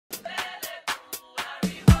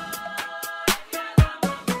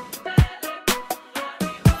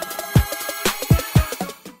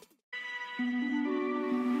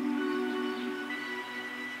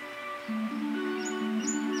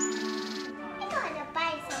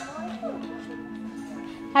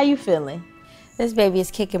How you feeling? This baby is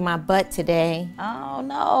kicking my butt today. Oh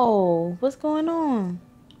no, what's going on?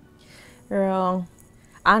 Girl,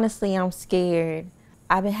 honestly, I'm scared.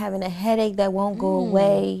 I've been having a headache that won't go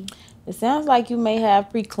away. It sounds like you may have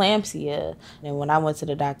preeclampsia. And when I went to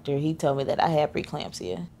the doctor, he told me that I had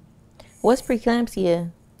preeclampsia. What's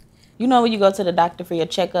preeclampsia? You know when you go to the doctor for your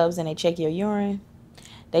checkups and they check your urine?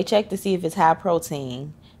 They check to see if it's high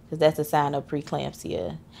protein, because that's a sign of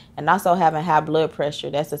preeclampsia. And also having high blood pressure,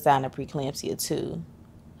 that's a sign of preeclampsia too.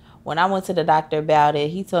 When I went to the doctor about it,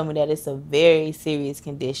 he told me that it's a very serious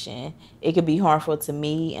condition. It could be harmful to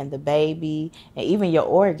me and the baby and even your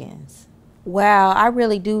organs. Wow, I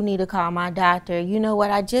really do need to call my doctor. You know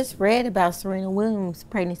what? I just read about Serena Williams'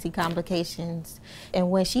 pregnancy complications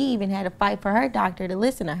and when she even had to fight for her doctor to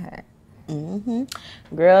listen to her.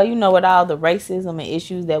 Girl, you know, with all the racism and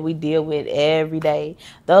issues that we deal with every day,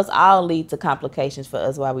 those all lead to complications for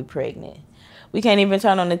us while we're pregnant. We can't even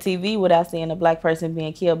turn on the TV without seeing a black person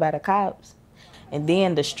being killed by the cops. And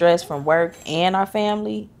then the stress from work and our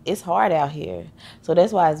family, it's hard out here. So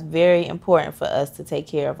that's why it's very important for us to take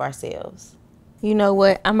care of ourselves. You know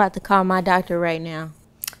what? I'm about to call my doctor right now.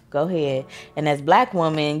 Go ahead. And as black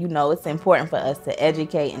women, you know, it's important for us to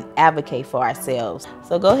educate and advocate for ourselves.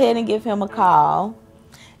 So go ahead and give him a call.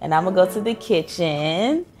 And I'm going to go to the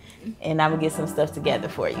kitchen and I'm going to get some stuff together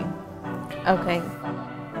for you. Okay.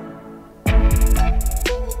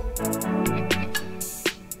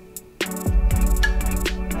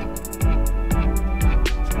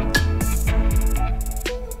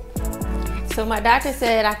 So my doctor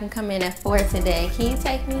said I can come in at 4 today. Can you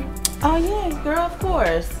take me? Oh, yes, girl, of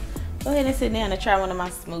course. Go ahead and sit down and try one of my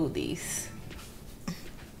smoothies.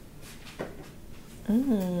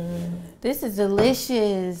 This is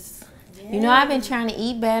delicious. You know, I've been trying to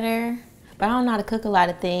eat better, but I don't know how to cook a lot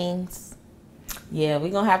of things. Yeah, we're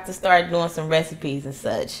going to have to start doing some recipes and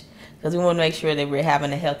such, because we want to make sure that we're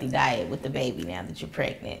having a healthy diet with the baby now that you're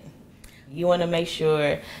pregnant. You want to make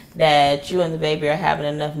sure that you and the baby are having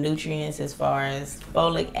enough nutrients as far as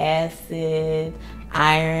folic acid,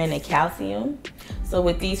 iron, and calcium. So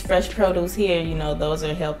with these fresh produce here, you know, those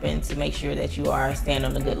are helping to make sure that you are staying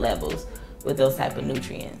on the good levels with those type of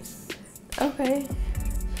nutrients. Okay.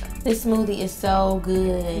 This smoothie is so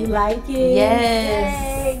good. You like it?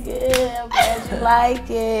 Yes. Yay, good. I'm glad you like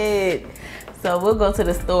it. So we'll go to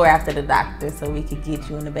the store after the doctor so we can get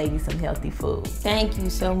you and the baby some healthy food. Thank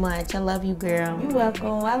you so much. I love you, girl. You're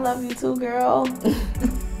welcome. I love you too, girl.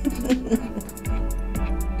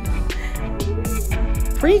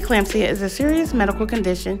 Preeclampsia is a serious medical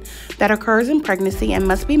condition that occurs in pregnancy and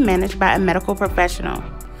must be managed by a medical professional.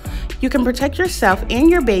 You can protect yourself and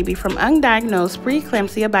your baby from undiagnosed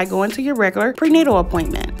preeclampsia by going to your regular prenatal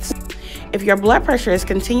appointments. If your blood pressure is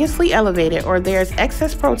continuously elevated or there is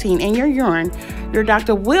excess protein in your urine, your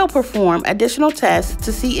doctor will perform additional tests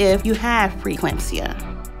to see if you have preeclampsia.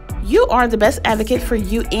 You are the best advocate for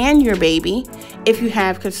you and your baby. If you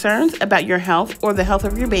have concerns about your health or the health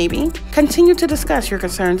of your baby, continue to discuss your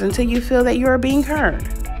concerns until you feel that you are being heard.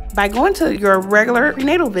 By going to your regular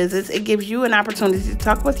prenatal visits, it gives you an opportunity to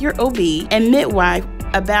talk with your OB and midwife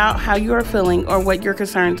about how you are feeling or what your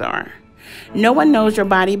concerns are. No one knows your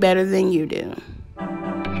body better than you do.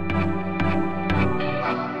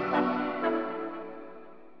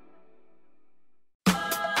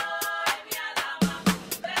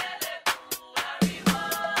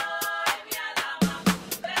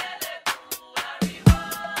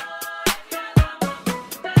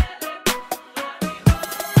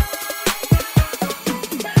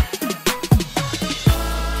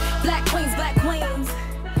 Black queens, black